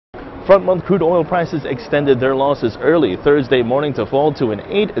Front-month crude oil prices extended their losses early Thursday morning to fall to an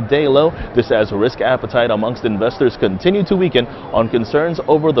 8-day low. This as risk appetite amongst investors continued to weaken on concerns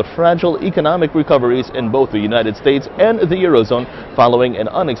over the fragile economic recoveries in both the United States and the Eurozone following an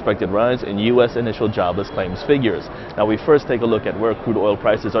unexpected rise in U.S. initial jobless claims figures. Now we first take a look at where crude oil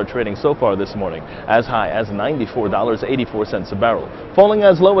prices are trading so far this morning, as high as $94.84 a barrel, falling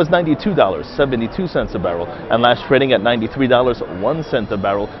as low as $92.72 a barrel, and last trading at $93.01 a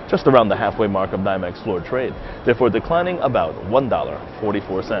barrel, just around the halfway mark of NYMEX floor trade, therefore declining about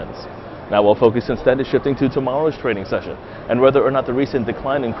 $1.44. Now, we'll focus instead is shifting to tomorrow's trading session and whether or not the recent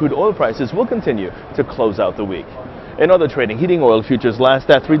decline in crude oil prices will continue to close out the week. In other trading, heating oil futures last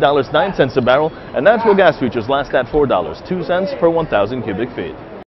at $3.09 a barrel, and natural gas futures last at $4.02 per 1,000 cubic feet.